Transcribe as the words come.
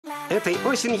Этой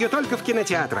осенью только в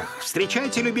кинотеатрах.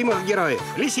 Встречайте любимых героев.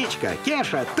 Лисичка,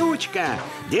 Кеша, Тучка.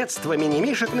 Детство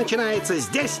мини-мишек начинается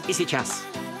здесь и сейчас.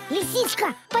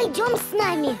 Лисичка, пойдем с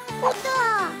нами.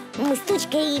 Куда? Мы с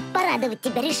Тучкой порадовать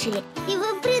тебя решили. И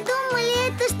вы придумали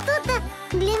это что-то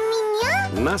для меня?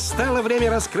 Настало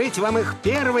время раскрыть вам их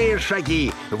первые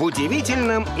шаги в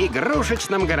удивительном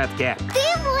игрушечном городке.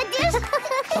 Ты водишь?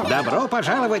 Добро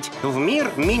пожаловать в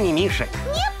мир мини-мишек.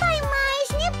 Не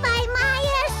поймаешь, не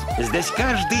поймаешь. Здесь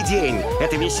каждый день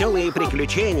это веселые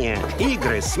приключения,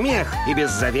 игры, смех и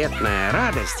беззаветная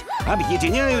радость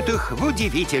объединяют их в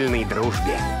удивительной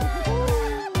дружбе.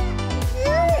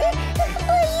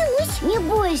 Боюсь. Не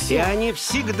бойся. И они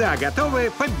всегда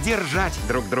готовы поддержать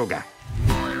друг друга.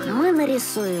 Мы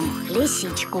нарисуем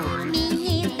лисичку.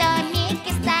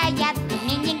 Мини-домики стоят в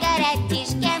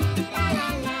мини-городишке.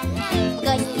 В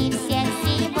гости всех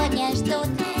сегодня ждут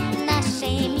наши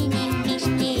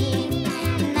мини-мишки.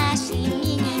 Наши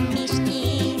мини-мишки.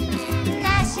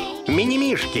 Наши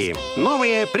Мини-мишки.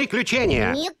 Новые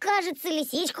приключения. Мне кажется,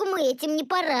 лисичку мы этим не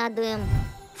порадуем.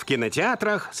 В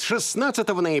кинотеатрах с 16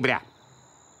 ноября.